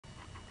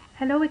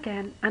Hello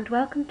again and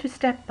welcome to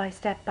Step by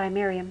Step by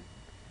Miriam.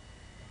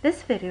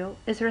 This video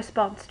is a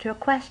response to a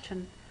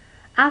question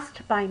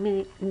asked by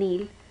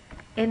Neil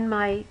in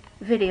my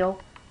video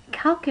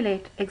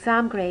Calculate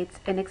Exam Grades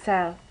in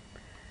Excel.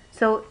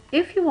 So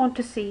if you want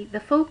to see the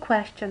full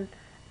question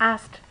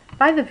asked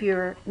by the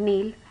viewer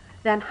Neil,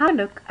 then have a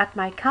look at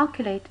my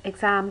Calculate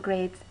Exam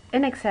Grades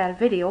in Excel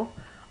video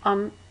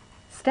on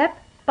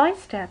Step by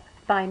Step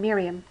by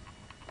Miriam.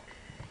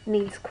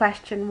 Neil's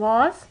question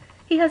was,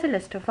 he has a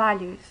list of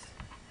values.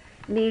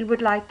 Neil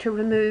would like to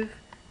remove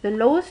the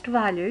lowest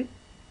value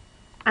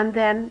and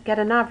then get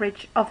an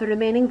average of the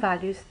remaining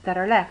values that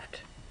are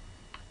left.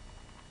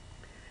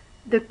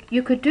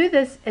 You could do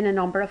this in a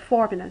number of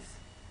formulas,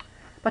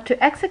 but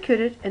to execute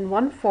it in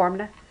one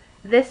formula,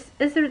 this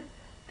is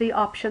the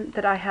option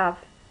that I have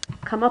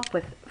come up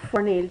with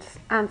for Neil's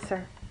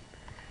answer.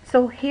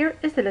 So here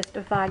is the list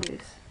of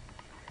values.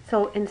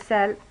 So in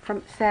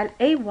from cell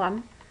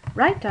A1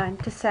 right down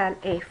to cell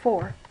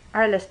A4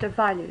 are a list of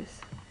values.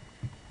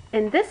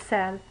 In this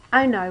cell,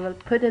 I now will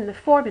put in the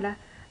formula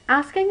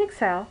asking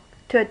Excel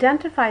to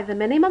identify the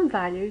minimum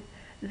value,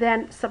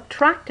 then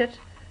subtract it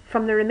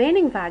from the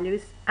remaining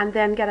values and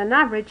then get an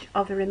average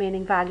of the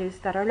remaining values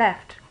that are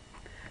left.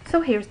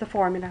 So here's the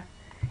formula.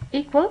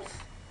 Equals,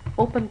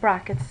 open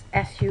brackets,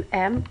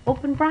 SUM,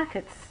 open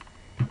brackets,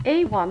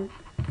 A1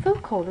 full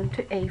colon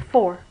to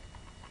A4,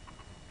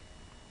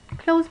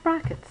 close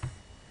brackets.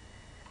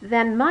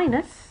 Then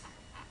minus,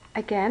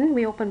 again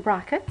we open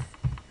brackets,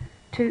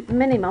 to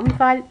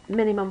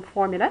minimum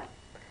formula,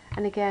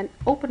 and again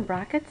open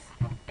brackets,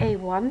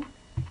 A1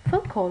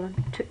 full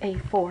colon to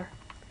A4,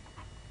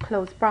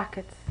 close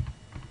brackets.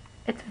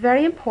 It's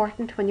very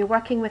important when you're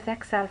working with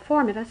Excel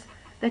formulas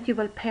that you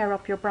will pair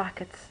up your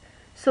brackets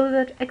so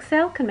that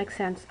Excel can make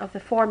sense of the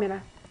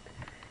formula.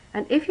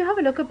 And if you have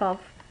a look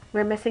above,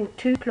 we're missing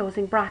two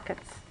closing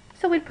brackets,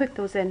 so we'll put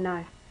those in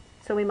now.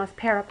 So we must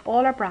pair up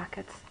all our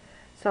brackets.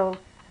 So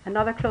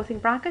another closing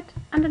bracket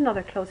and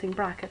another closing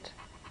bracket.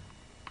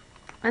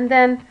 And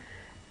then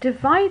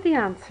divide the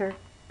answer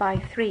by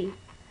 3.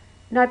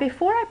 Now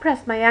before I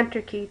press my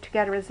enter key to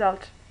get a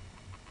result,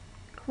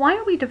 why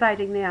are we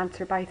dividing the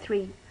answer by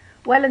 3?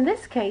 Well, in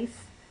this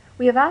case,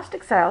 we have asked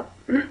Excel,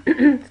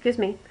 excuse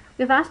me,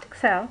 we've asked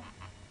Excel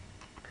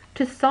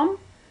to sum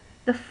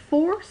the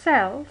 4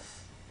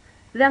 cells,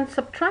 then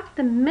subtract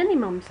the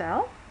minimum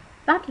cell.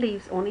 That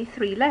leaves only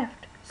 3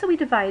 left. So we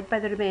divide by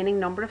the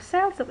remaining number of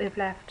cells that we've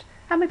left,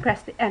 and we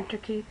press the enter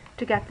key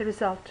to get the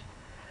result.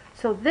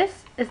 So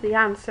this is the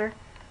answer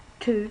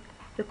to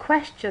the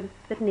question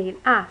that Neil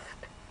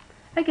asked.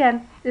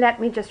 Again, let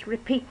me just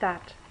repeat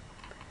that.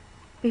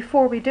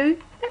 Before we do,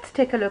 let's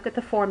take a look at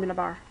the formula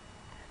bar.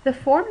 The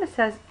formula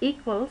says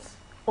equals,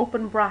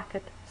 open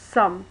bracket,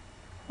 sum.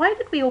 Why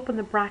did we open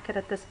the bracket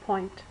at this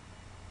point?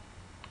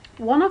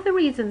 One of the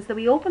reasons that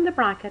we opened the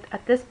bracket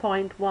at this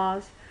point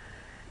was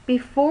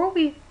before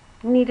we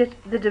needed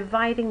the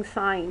dividing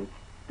sign,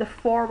 the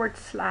forward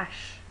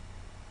slash.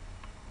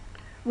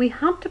 We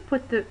had to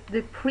put the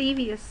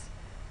previous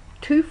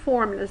 2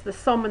 formulas, the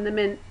sum and the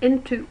min,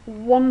 into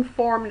one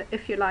formula,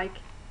 if you like,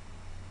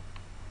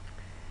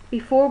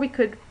 before we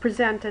could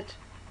present it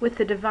with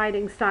the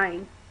dividing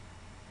sign.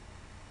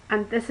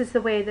 And this is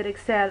the way that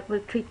Excel will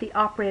treat the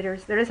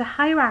operators. There is a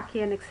hierarchy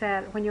in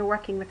Excel when you're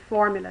working with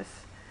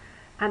formulas,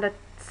 and at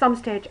some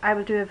stage I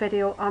will do a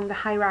video on the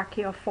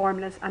hierarchy of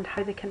formulas and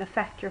how they can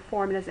affect your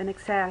formulas in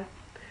Excel.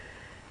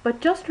 But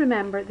just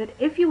remember that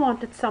if you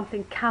wanted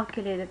something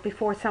calculated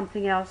before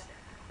something else,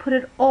 put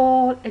it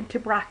all into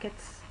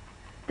brackets.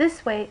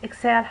 This way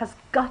Excel has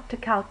got to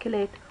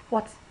calculate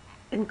what's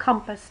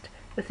encompassed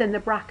within the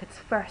brackets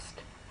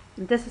first.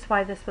 And this is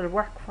why this will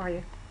work for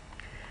you.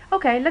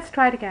 Okay, let's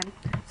try it again.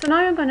 So now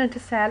I'm going into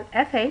cell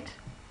F8,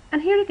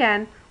 and here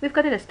again we've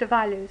got a list of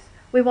values.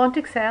 We want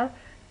Excel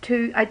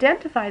to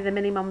identify the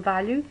minimum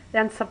value,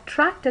 then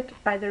subtract it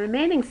by the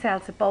remaining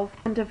cells above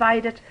and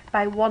divide it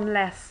by one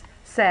less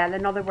cell.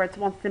 In other words,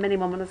 once the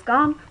minimum one is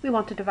gone, we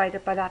want to divide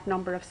it by that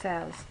number of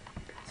cells.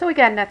 So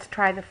again, let's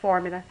try the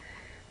formula.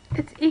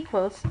 It's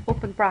equals,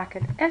 open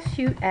bracket,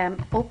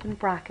 SUM, open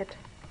bracket,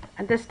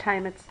 and this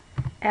time it's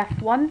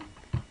F1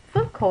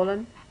 full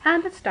colon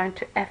and it's down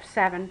to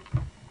F7,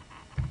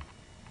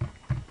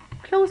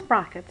 close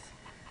brackets,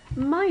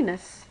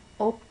 minus,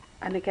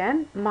 and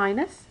again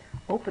minus,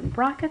 open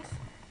brackets,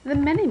 the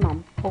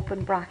minimum,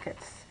 open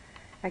brackets,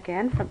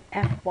 again from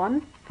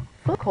F1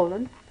 full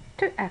colon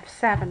to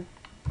F7,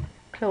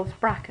 close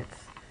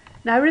brackets.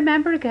 Now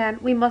remember again,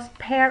 we must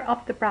pair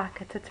up the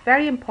brackets. It's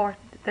very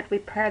important that we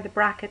pair the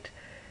bracket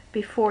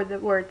before the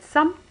word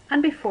sum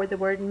and before the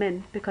word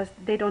min, because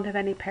they don't have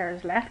any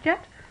pairs left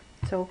yet.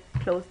 So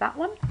close that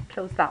one,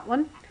 close that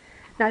one.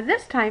 Now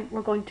this time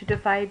we're going to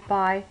divide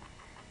by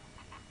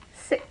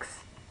 6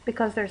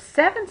 because there's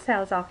 7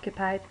 cells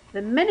occupied.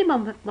 The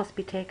minimum must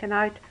be taken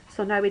out,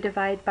 so now we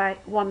divide by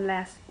 1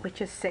 less,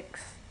 which is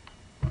 6.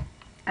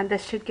 And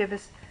this should give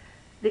us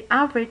the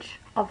average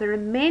of the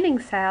remaining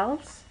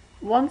cells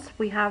once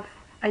we have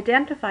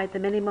identified the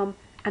minimum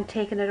and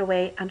taken it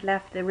away and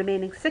left the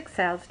remaining 6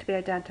 cells to be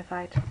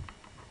identified.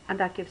 and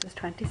that gives us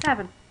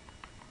 27.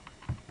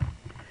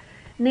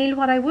 Neil,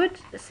 what I would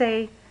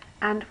say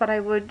and what I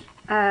would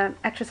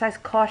exercise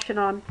caution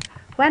on,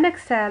 when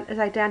Excel is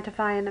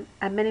identifying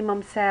a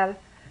minimum cell,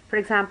 for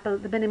example,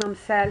 the minimum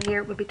cell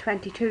here would be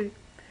 22.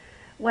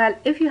 Well,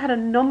 if you had a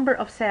number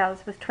of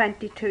cells with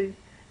 22,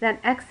 then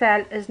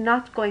Excel is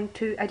not going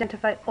to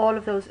identify all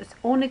of those. It's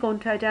only going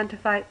to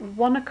identify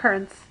one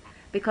occurrence,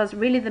 because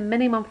really the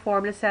minimum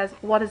formula says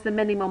what is the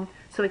minimum.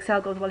 So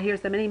Excel goes, well,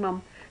 here's the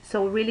minimum.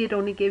 So really it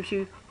only gives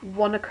you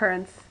one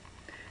occurrence.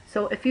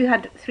 So if you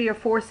had 3 or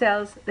 4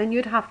 cells, then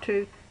you'd have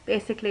to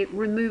basically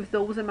remove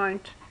those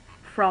amount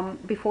from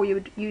before you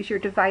would use your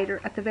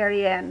divider at the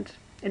very end.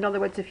 In other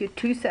words, if you had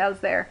 2 cells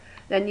there,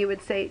 then you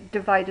would say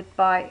divided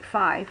by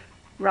 5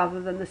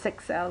 rather than the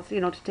 6 cells,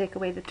 to take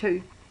away the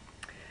 2.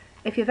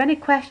 If you have any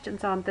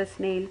questions on this,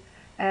 Neil,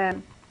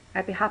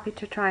 I'd be happy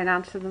to try and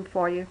answer them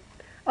for you.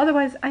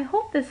 Otherwise, I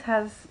hope this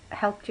has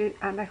helped you,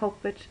 and I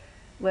hope it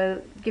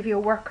will give you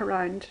a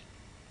workaround.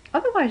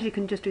 Otherwise, you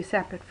can just do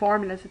separate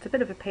formulas. It's a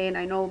bit of a pain,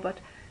 I know, but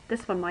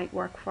this one might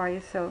work for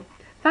you. So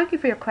thank you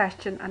for your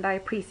question, and I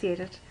appreciate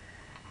it.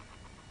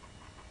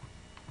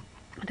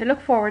 And I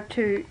look forward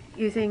to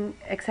using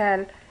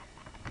Excel.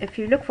 If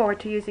you look forward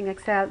to using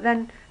Excel,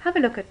 then have a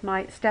look at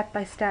my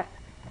step-by-step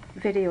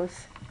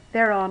videos.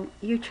 They're on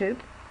YouTube,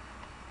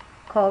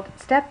 called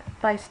Step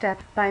by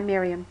Step by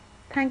Miriam.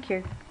 Thank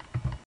you.